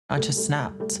I just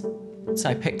snapped. So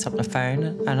I picked up the phone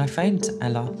and I phoned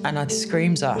Ella and I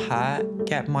screamed at her,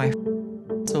 get my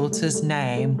daughter's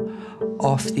name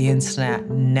off the internet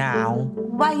now.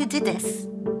 Why you did this?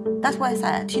 That's what I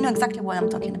said. You know exactly what I'm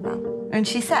talking about. And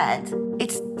she said,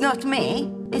 it's not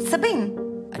me, it's Sabine.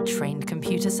 A trained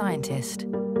computer scientist,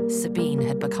 Sabine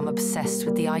had become obsessed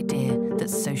with the idea that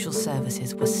social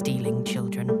services were stealing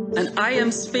children. And I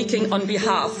am speaking on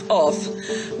behalf of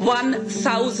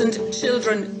 1,000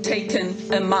 children taken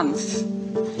a month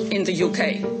in the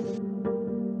UK.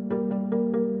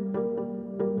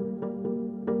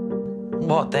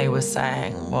 What they were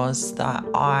saying was that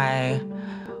I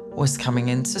was coming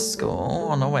into school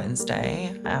on a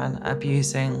Wednesday and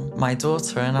abusing my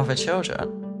daughter and other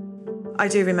children. I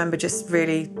do remember just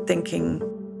really thinking,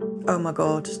 oh my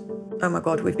God,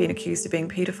 we've been accused of being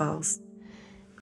paedophiles.